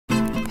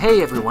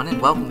Hey everyone,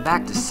 and welcome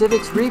back to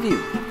Civics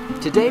Review.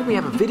 Today we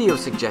have a video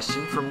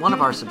suggestion from one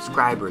of our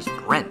subscribers,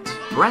 Brent.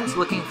 Brent's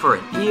looking for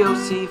an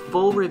EOC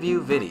full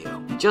review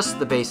video. Just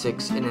the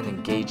basics in an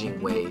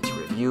engaging way to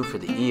review for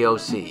the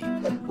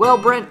EOC. Well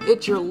Brent,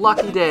 it's your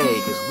lucky day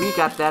because we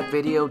got that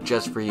video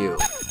just for you.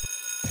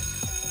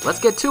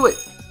 Let's get to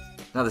it.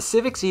 Now the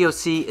Civics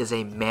EOC is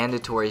a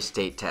mandatory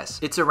state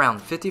test. It's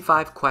around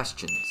 55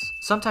 questions.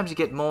 Sometimes you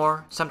get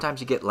more,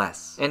 sometimes you get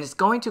less. And it's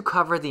going to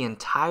cover the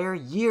entire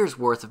year's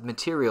worth of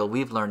material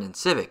we've learned in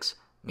civics,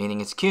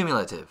 meaning it's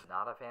cumulative.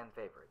 Not a fan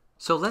favorite.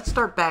 So let's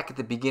start back at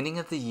the beginning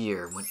of the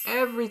year when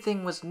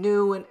everything was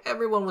new and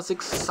everyone was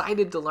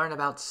excited to learn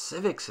about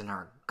civics in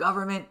our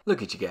government.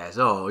 Look at you guys,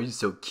 oh, you're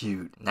so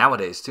cute.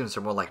 Nowadays, students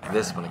are more like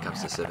this when it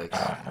comes to civics.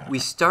 We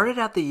started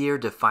out the year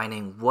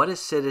defining what a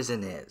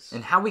citizen is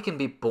and how we can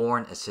be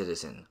born a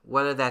citizen,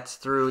 whether that's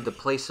through the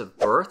place of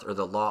birth or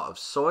the law of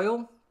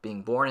soil,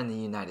 being born in the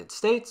United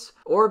States,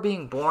 or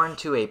being born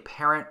to a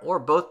parent or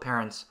both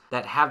parents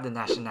that have the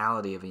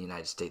nationality of a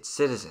United States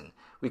citizen.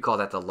 We call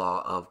that the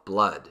law of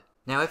blood.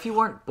 Now, if you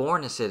weren't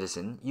born a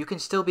citizen, you can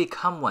still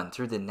become one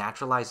through the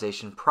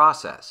naturalization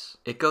process.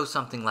 It goes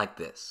something like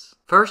this.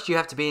 First, you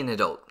have to be an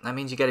adult. That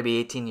means you got to be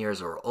 18 years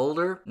or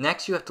older.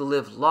 Next, you have to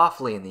live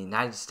lawfully in the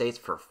United States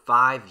for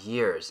 5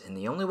 years, and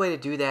the only way to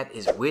do that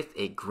is with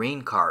a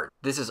green card.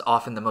 This is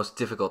often the most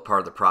difficult part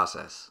of the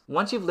process.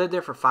 Once you've lived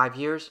there for 5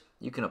 years,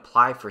 you can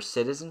apply for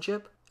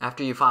citizenship.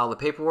 After you file the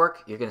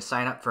paperwork, you're going to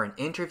sign up for an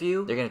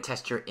interview. They're going to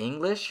test your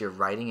English, your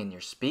writing, and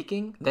your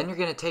speaking. Then you're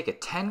going to take a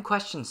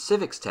 10-question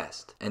civics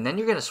test. And then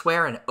you're going to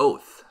swear an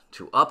oath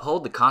to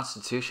uphold the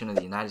Constitution of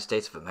the United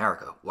States of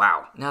America.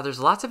 Wow. Now, there's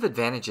lots of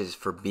advantages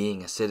for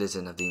being a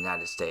citizen of the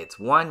United States.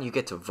 One, you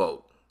get to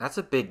vote. That's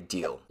a big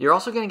deal. You're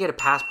also going to get a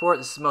passport.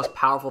 This is the most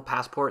powerful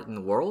passport in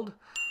the world.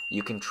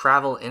 You can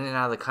travel in and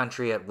out of the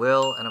country at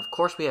will, and of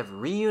course we have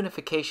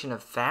reunification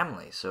of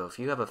families. So if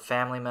you have a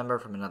family member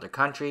from another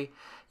country,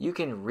 you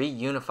can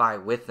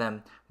reunify with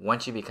them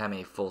once you become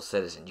a full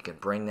citizen. You can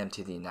bring them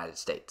to the United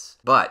States.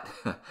 But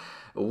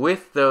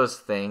with those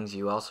things,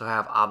 you also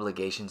have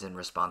obligations and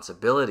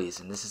responsibilities,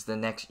 and this is the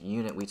next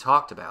unit we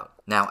talked about.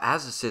 Now,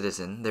 as a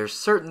citizen, there's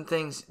certain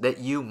things that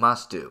you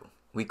must do.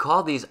 We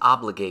call these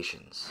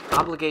obligations.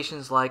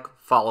 Obligations like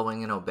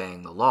following and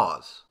obeying the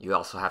laws. You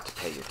also have to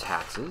pay your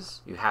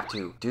taxes. You have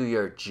to do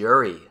your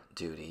jury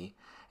duty.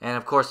 And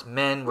of course,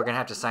 men, we're going to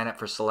have to sign up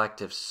for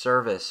selective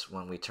service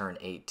when we turn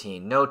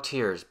 18. No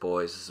tears,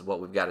 boys. This is what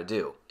we've got to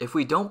do. If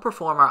we don't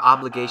perform our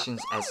obligations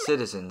as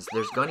citizens,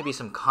 there's going to be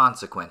some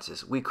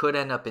consequences. We could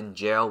end up in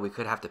jail. We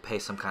could have to pay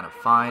some kind of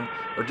fine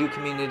or do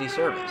community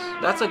service.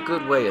 That's a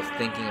good way of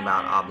thinking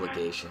about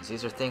obligations.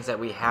 These are things that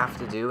we have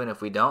to do, and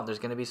if we don't, there's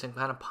going to be some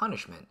kind of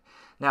punishment.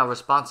 Now,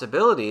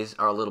 responsibilities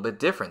are a little bit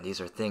different. These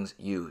are things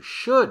you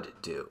should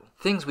do.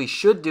 Things we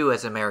should do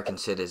as American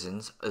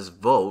citizens is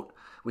vote.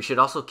 We should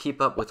also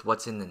keep up with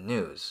what's in the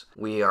news.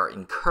 We are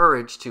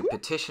encouraged to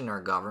petition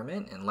our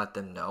government and let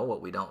them know what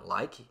we don't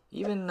like.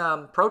 Even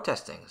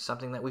protesting is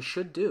something that we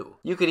should do.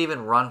 You could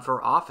even run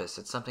for office.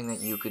 It's something that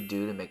you could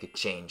do to make a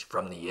change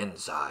from the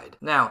inside.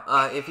 Now,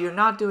 if you're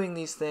not doing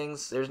these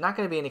things, there's not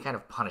going to be any kind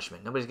of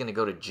punishment. Nobody's going to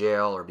go to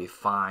jail or be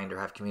fined or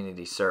have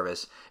community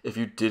service if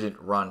you didn't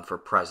run for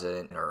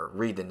president or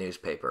read the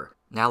newspaper.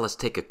 Now let's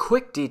take a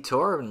quick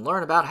detour and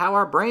learn about how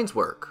our brains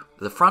work.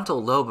 The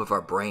frontal lobe of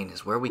our brain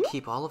is where we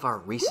keep all of our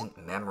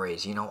recent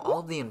memories, all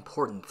of the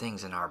important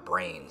things in our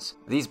brains.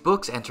 These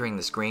books entering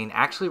the screen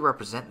actually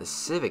represent the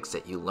civics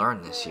that you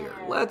learned this year.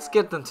 Let's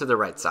get them to the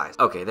right size.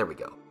 Okay, there we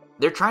go.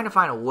 They're trying to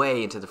find a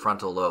way into the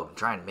frontal lobe,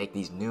 trying to make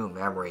these new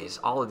memories,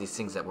 all of these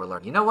things that we're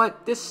learning. You know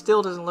what? This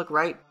still doesn't look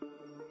right.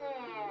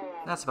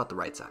 That's about the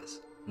right size.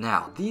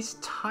 Now, these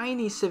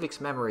tiny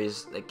civics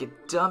memories that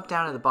get dumped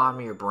down to the bottom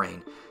of your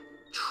brain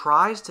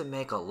tries to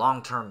make a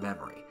long-term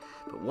memory.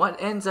 But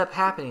what ends up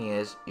happening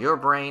is your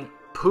brain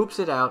poops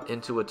it out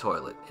into a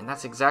toilet. And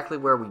that's exactly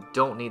where we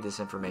don't need this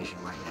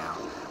information right now.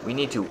 We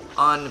need to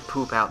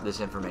unpoop out this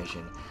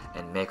information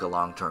and make a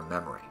long-term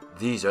memory.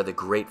 These are the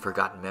great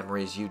forgotten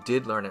memories you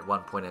did learn at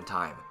one point in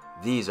time.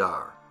 These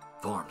are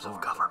forms of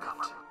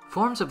government.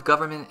 Forms of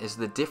government is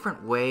the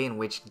different way in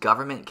which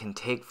government can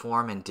take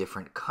form in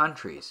different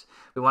countries.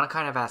 We want to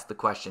kind of ask the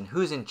question,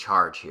 who's in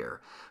charge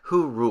here?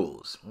 Who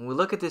rules? When we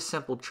look at this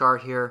simple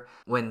chart here,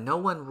 when no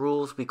one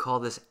rules, we call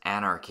this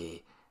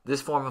anarchy.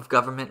 This form of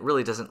government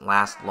really doesn't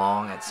last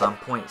long. At some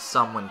point,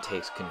 someone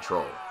takes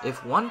control.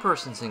 If one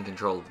person's in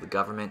control of the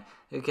government,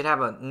 you could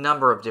have a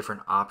number of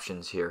different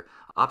options here.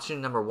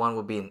 Option number one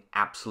would be an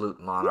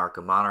absolute monarch,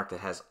 a monarch that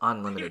has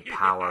unlimited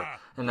power.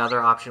 Another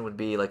option would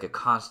be like a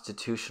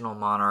constitutional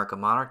monarch, a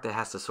monarch that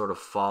has to sort of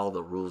follow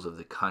the rules of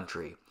the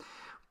country.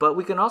 But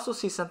we can also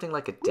see something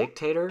like a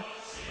dictator,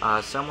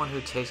 someone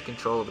who takes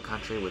control of the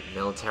country with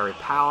military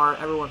power.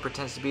 Everyone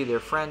pretends to be their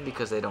friend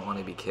because they don't want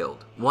to be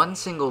killed. One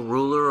single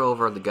ruler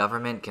over the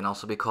government can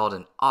also be called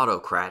an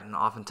autocrat, and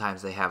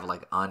oftentimes they have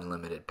like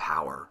unlimited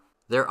power.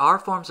 There are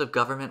forms of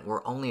government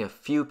where only a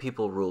few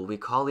people rule. We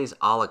call these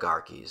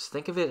oligarchies.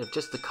 Think of it as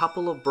just a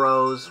couple of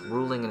bros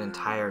ruling an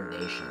entire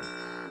nation.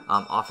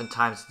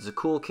 Oftentimes it's a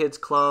cool kids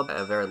club,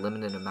 a very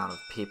limited amount of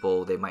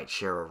people. They might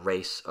share a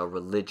race, a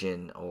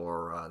religion,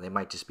 or they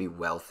might just be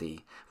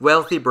wealthy.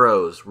 Wealthy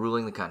bros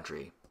ruling the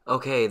country.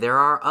 Okay, there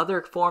are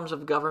other forms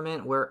of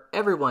government where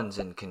everyone's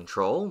in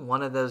control.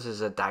 One of those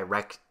is a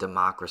direct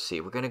democracy.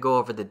 We're going to go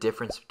over the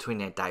difference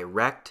between a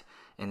direct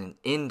and an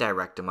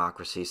indirect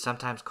democracy,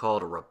 sometimes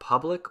called a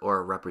republic or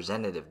a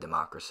representative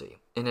democracy.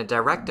 In a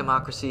direct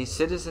democracy,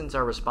 citizens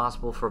are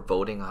responsible for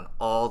voting on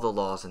all the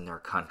laws in their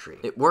country.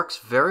 It works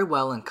very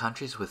well in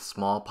countries with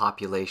small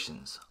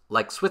populations,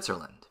 like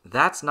Switzerland.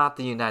 That's not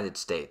the United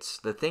States.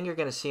 The thing you're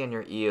going to see on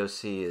your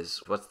EOC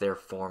is what's their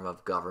form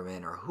of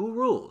government or who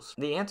rules.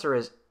 The answer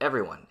is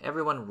everyone.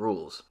 Everyone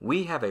rules.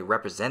 We have a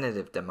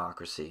representative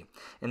democracy,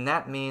 and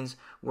that means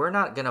we're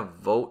not going to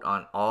vote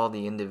on all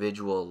the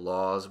individual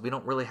laws. We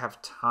don't really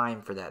have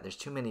time for that. There's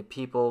too many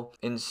people.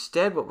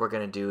 Instead, what we're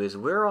going to do is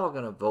we're all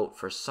going to vote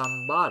for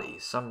somebody,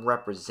 some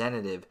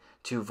representative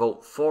to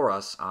vote for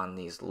us on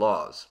these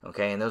laws,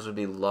 okay? And those would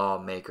be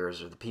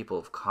lawmakers or the people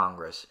of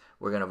Congress.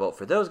 We're going to vote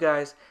for those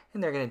guys,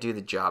 and they're going to do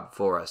the job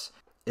for us.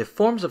 If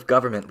forms of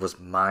government was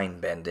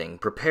mind-bending,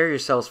 prepare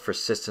yourselves for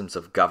systems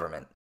of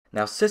government.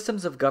 Now,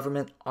 systems of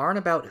government aren't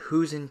about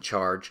who's in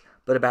charge,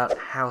 but about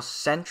how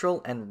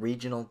central and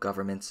regional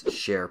governments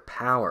share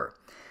power.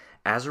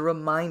 As a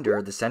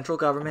reminder, the central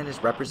government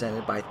is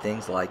represented by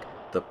things like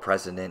the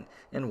president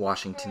in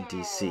Washington,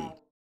 D.C.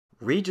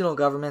 Regional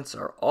governments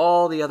are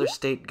all the other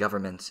state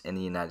governments in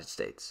the United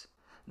States.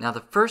 Now, the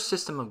first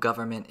system of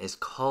government is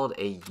called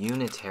a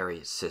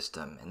unitary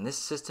system, and this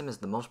system is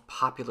the most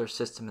popular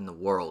system in the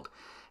world.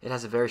 It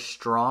has a very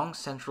strong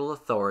central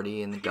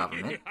authority in the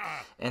government,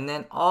 and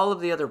then all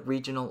of the other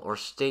regional or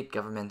state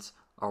governments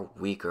are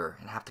weaker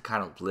and have to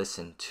kind of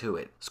listen to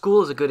it.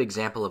 School is a good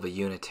example of a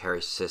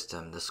unitary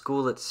system. The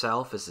school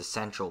itself is the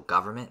central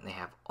government, and they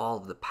have all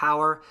of the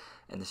power,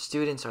 and the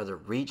students are the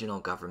regional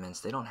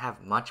governments. They don't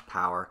have much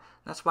power.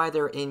 That's why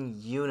they're in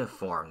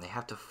uniform. They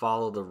have to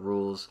follow the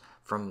rules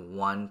from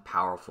one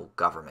powerful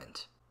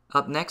government.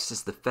 Up next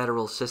is the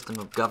federal system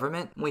of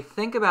government. When we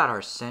think about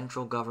our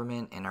central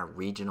government and our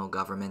regional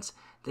governments,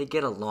 they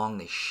get along,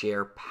 they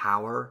share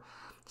power.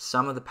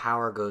 Some of the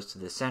power goes to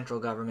the central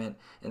government,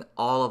 and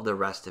all of the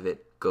rest of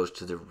it goes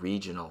to the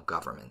regional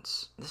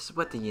governments. This is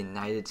what the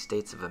United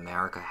States of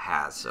America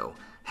has, so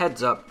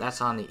heads up,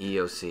 that's on the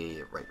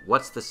EOC, right?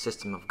 What's the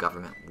system of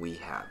government we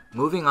have?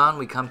 Moving on,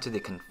 we come to the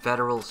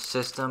confederal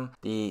system.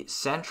 The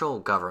central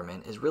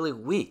government is really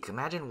weak.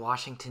 Imagine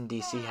Washington,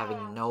 D.C.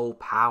 having no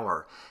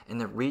power, and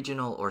the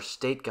regional or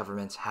state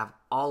governments have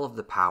all of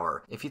the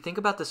power. If you think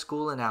about the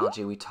school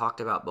analogy we talked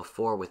about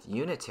before with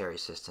unitary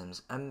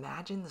systems,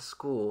 imagine the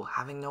school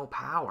having no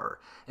power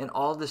and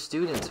all the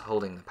students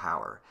holding the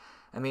power.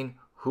 I mean,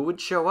 who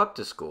would show up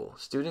to school?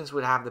 Students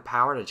would have the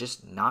power to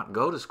just not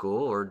go to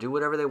school or do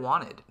whatever they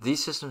wanted.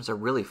 These systems are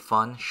really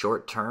fun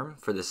short term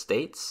for the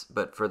states,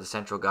 but for the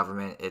central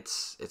government,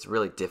 it's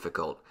really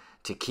difficult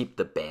to keep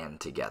the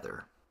band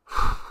together.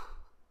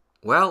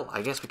 Well,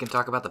 I guess we can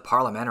talk about the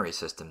parliamentary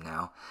system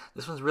now.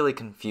 This one's really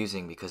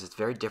confusing because it's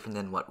very different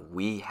than what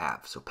we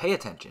have, so pay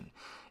attention.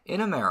 In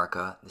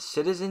America, the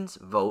citizens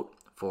vote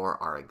for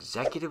our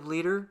executive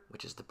leader,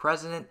 which is the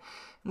president,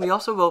 and we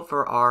also vote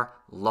for our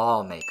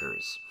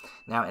lawmakers.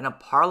 Now, in a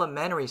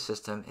parliamentary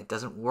system, it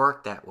doesn't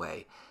work that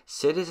way.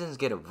 Citizens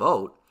get a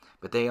vote,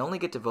 but they only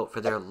get to vote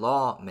for their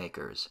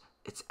lawmakers.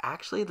 It's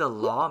actually the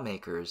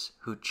lawmakers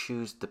who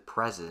choose the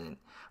president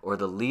or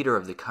the leader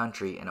of the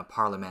country in a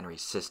parliamentary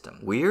system.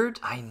 Weird?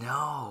 I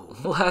know.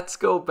 Let's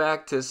go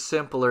back to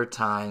simpler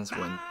times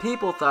when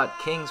people thought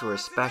kings were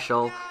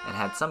special and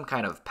had some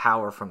kind of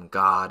power from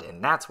God,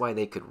 and that's why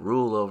they could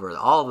rule over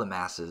all the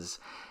masses.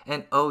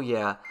 And oh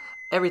yeah,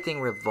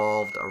 everything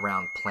revolved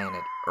around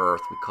planet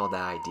Earth. We call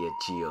that idea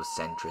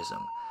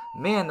geocentrism.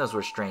 Man, those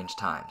were strange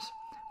times.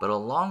 But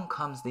along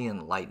comes the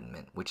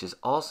Enlightenment, which is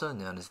also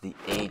known as the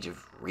Age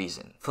of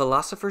Reason.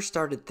 Philosophers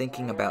started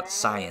thinking about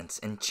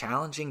science and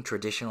challenging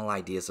traditional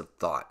ideas of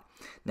thought.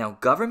 Now,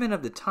 government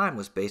of the time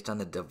was based on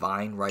the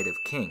divine right of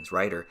kings,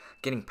 right, or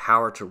getting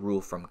power to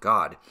rule from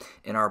God.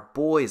 And our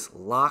boys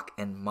Locke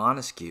and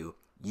Montesquieu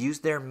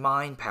used their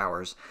mind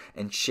powers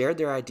and shared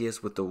their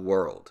ideas with the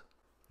world.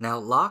 Now,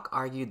 Locke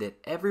argued that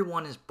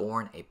everyone is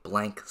born a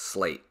blank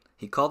slate.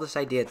 He called this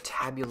idea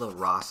tabula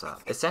rasa.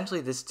 Essentially,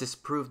 this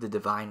disproved the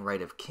divine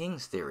right of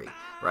kings theory,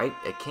 right?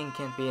 A king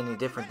can't be any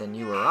different than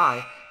you or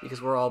I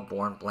because we're all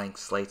born blank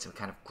slates and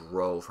kind of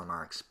grow from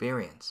our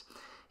experience.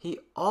 He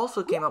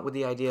also came up with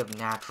the idea of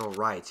natural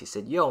rights. He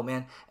said, yo,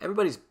 man,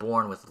 everybody's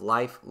born with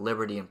life,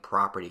 liberty, and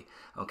property,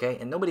 okay?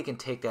 And nobody can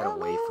take that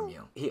away from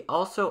you. He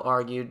also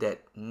argued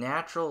that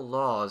natural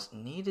laws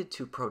needed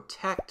to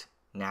protect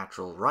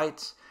natural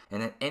rights,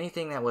 and that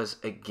anything that was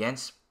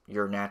against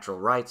your natural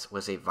rights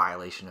was a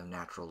violation of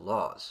natural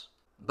laws.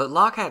 But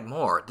Locke had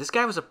more. This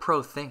guy was a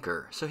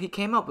pro-thinker, so he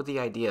came up with the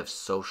idea of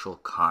social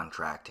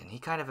contract, and he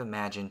kind of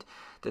imagined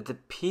that the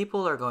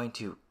people are going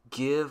to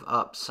give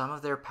up some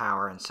of their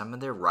power and some of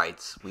their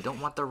rights. We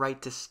don't want the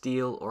right to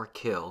steal or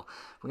kill.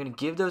 We're going to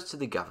give those to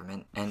the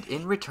government, and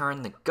in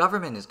return, the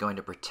government is going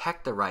to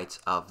protect the rights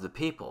of the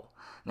people.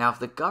 Now, if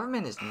the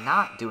government is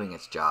not doing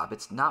its job,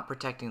 it's not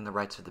protecting the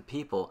rights of the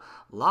people,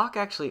 Locke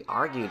actually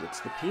argued it's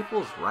the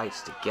people's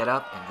rights to get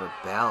up and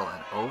rebel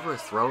and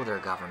overthrow their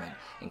government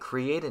and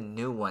create a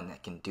new one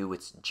that can do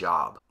its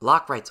job.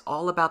 Locke writes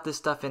all about this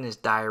stuff in his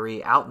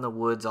diary, out in the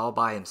woods all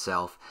by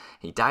himself.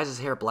 He dyes his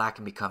hair black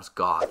and becomes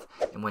goth.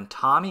 And when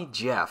Tommy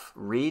Jeff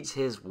reads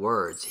his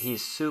words,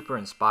 he's super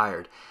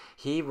inspired.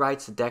 He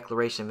writes the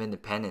Declaration of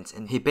Independence,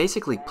 and he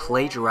basically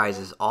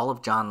plagiarizes all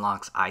of John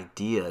Locke's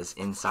ideas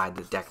inside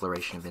the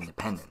Declaration of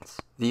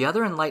Independence. The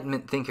other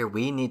Enlightenment thinker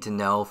we need to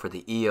know for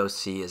the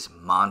EOC is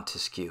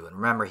Montesquieu. And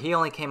remember, he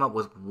only came up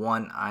with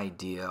one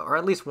idea, or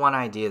at least one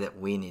idea that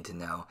we need to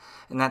know,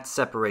 and that's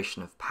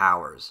separation of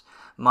powers.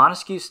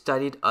 Montesquieu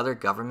studied other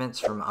governments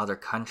from other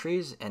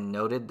countries and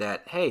noted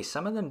that, hey,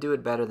 some of them do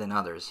it better than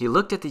others. He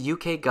looked at the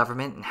UK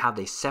government and how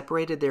they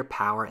separated their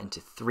power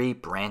into 3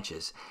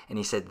 branches, and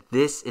he said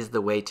this is the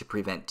way to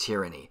prevent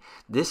tyranny.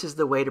 This is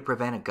the way to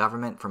prevent a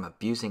government from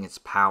abusing its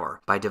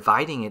power. By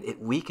dividing it,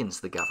 it weakens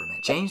the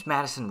government. James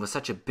Madison was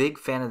such a big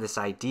fan of this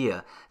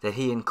idea that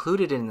he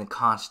included it in the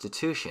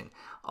Constitution.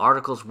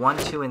 Articles 1,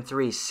 2, and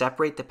 3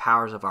 separate the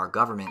powers of our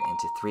government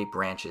into 3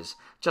 branches,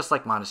 just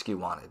like Montesquieu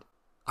wanted.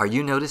 Are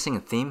you noticing a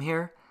theme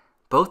here?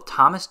 Both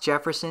Thomas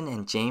Jefferson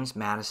and James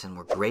Madison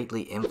were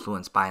greatly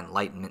influenced by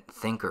Enlightenment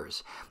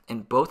thinkers,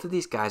 and both of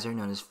these guys are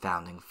known as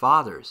founding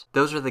fathers.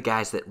 Those are the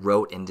guys that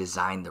wrote and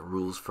designed the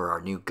rules for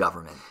our new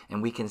government,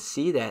 and we can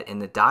see that in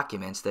the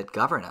documents that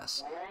govern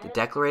us. The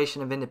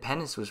Declaration of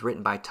Independence was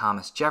written by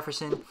Thomas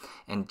Jefferson,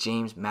 and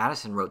James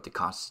Madison wrote the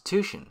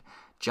Constitution.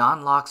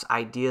 John Locke's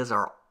ideas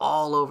are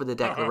all over the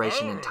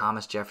Declaration, and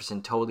Thomas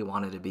Jefferson totally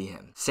wanted to be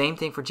him. Same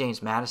thing for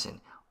James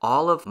Madison.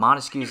 All of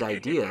Montesquieu's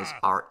ideas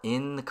are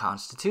in the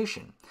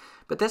Constitution.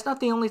 But that's not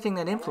the only thing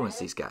that influenced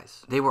these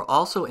guys. They were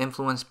also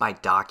influenced by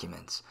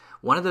documents.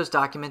 One of those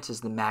documents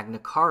is the Magna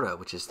Carta,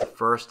 which is the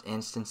first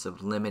instance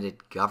of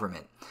limited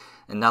government.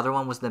 Another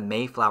one was the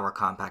Mayflower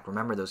Compact.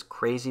 Remember, those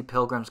crazy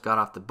pilgrims got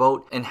off the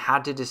boat and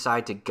had to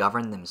decide to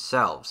govern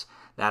themselves.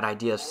 That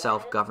idea of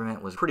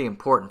self-government was pretty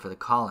important for the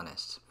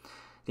colonists.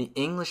 The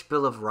English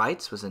Bill of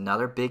Rights was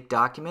another big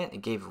document.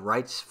 It gave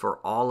rights for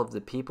all of the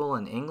people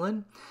in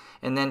England.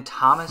 And then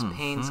Thomas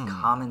Paine's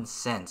Common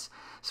Sense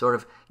sort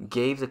of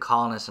gave the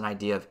colonists an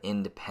idea of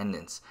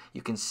independence.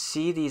 You can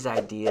see these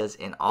ideas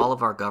in all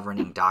of our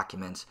governing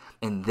documents,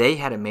 and they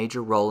had a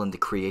major role in the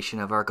creation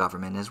of our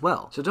government as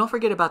well. So don't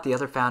forget about the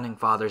other founding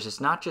fathers. It's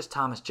not just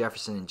Thomas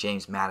Jefferson and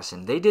James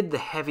Madison. They did the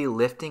heavy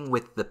lifting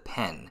with the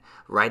pen,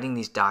 writing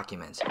these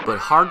documents. But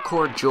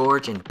Hardcore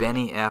George and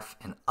Benny F.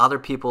 and other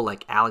people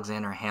like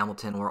Alexander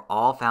Hamilton were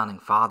all founding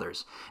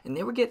fathers, and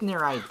they were getting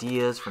their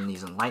ideas from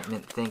these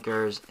Enlightenment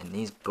thinkers and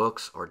these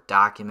books or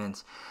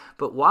documents.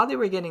 But while they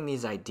were getting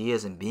these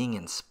ideas and being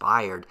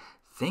inspired,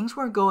 things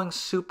weren't going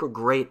super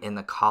great in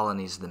the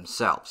colonies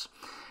themselves.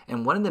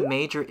 And one of the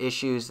major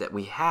issues that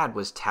we had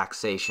was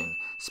taxation,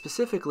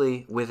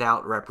 specifically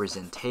without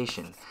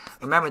representation.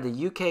 Remember,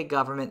 the UK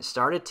government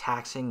started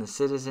taxing the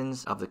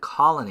citizens of the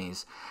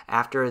colonies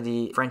after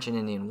the French and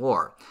Indian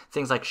War.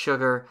 Things like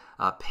sugar,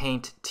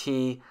 paint,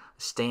 tea,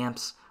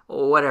 stamps,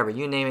 whatever,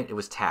 you name it, it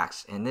was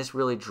taxed. And this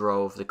really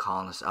drove the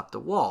colonists up the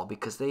wall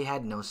because they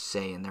had no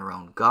say in their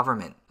own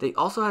government. They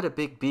also had a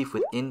big beef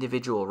with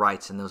individual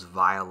rights and those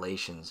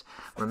violations.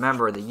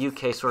 Remember, the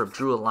UK sort of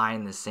drew a line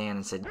in the sand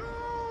and said,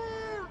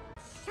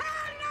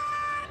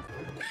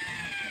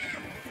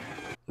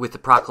 with the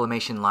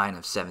Proclamation Line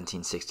of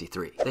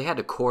 1763. They had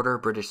to quarter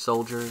British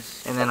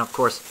soldiers, and then of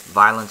course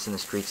violence in the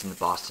streets in the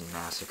Boston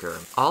Massacre.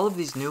 All of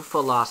these new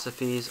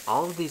philosophies,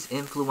 all of these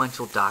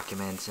influential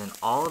documents, and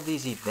all of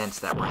these events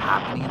that were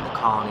happening in the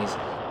colonies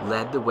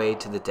led the way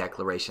to the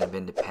Declaration of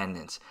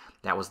Independence.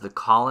 That was the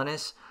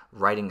colonists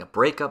writing a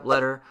breakup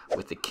letter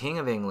with the King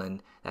of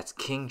England, that's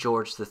King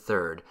George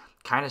III,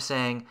 kind of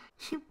saying,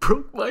 "You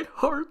broke my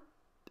heart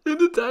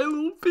into tiny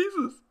little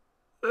pieces.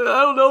 I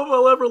don't know if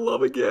I'll ever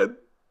love again.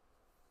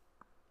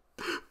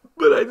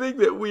 But I think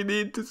that we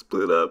need to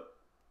split up."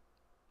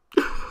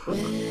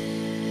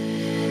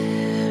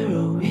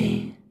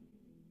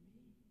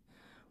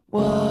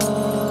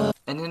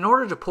 And in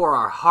order to pour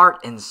our heart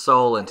and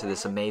soul into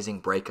this amazing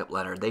breakup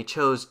letter, they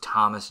chose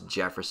Thomas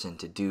Jefferson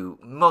to do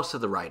most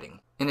of the writing.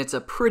 And it's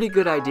a pretty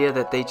good idea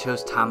that they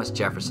chose Thomas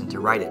Jefferson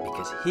to write it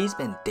because he's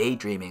been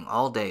daydreaming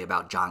all day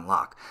about John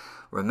Locke.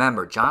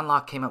 Remember, John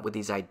Locke came up with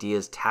these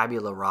ideas,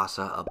 tabula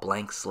rasa, a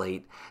blank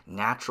slate,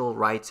 natural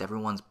rights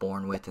everyone's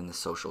born with, in the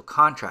social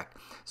contract.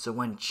 So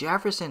when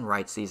Jefferson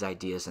writes these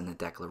ideas in the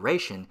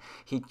Declaration,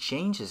 he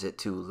changes it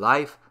to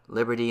life,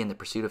 liberty, and the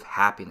pursuit of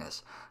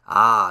happiness.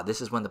 Ah, this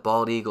is when the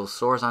bald eagle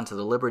soars onto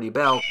the Liberty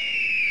Bell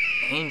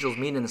angels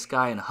meet in the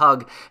sky and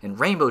hug, and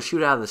rainbows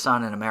shoot out of the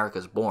sun, and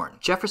America's born.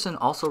 Jefferson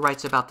also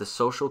writes about the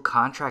social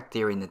contract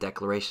theory in the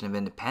Declaration of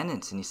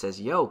Independence, and he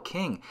says, yo,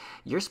 King,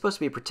 you're supposed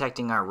to be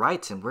protecting our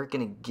rights, and we're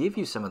going to give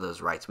you some of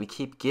those rights. We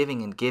keep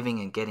giving and giving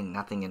and getting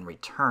nothing in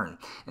return.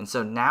 And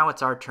so now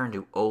it's our turn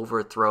to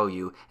overthrow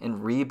you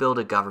and rebuild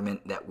a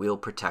government that will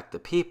protect the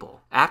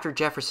people. After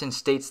Jefferson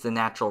states the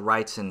natural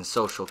rights in the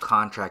social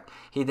contract,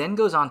 he then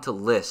goes on to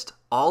list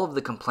all of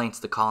the complaints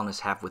the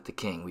colonists have with the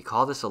king. We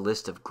call this a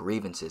list of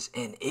grievances,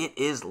 and it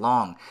is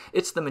long.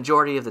 It's the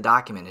majority of the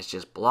document. It's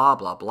just blah,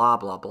 blah, blah,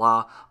 blah,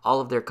 blah, all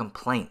of their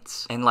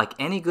complaints. And like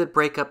any good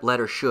breakup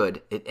letter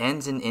should, it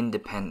ends in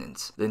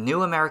independence. The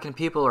new American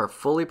people are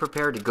fully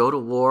prepared to go to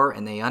war,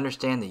 and they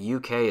understand the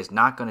UK is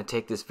not going to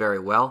take this very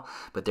well,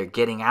 but they're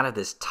getting out of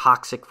this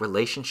toxic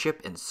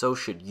relationship, and so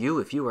should you.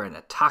 If you are in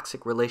a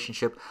toxic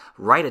relationship,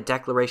 write a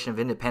Declaration of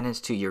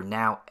Independence to your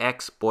now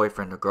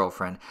ex-boyfriend or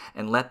girlfriend,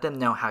 and let them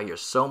know how you're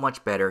so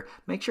much better.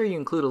 Make sure you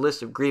include a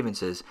list of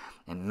grievances,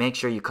 and make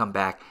sure you come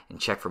back and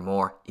check for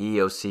more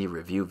EOC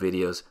review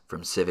videos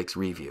from Civics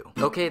Review.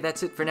 Okay,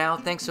 that's it for now.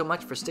 Thanks so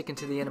much for sticking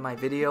to the end of my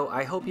video.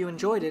 I hope you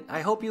enjoyed it.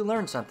 I hope you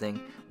learned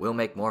something. We'll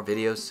make more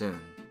videos soon.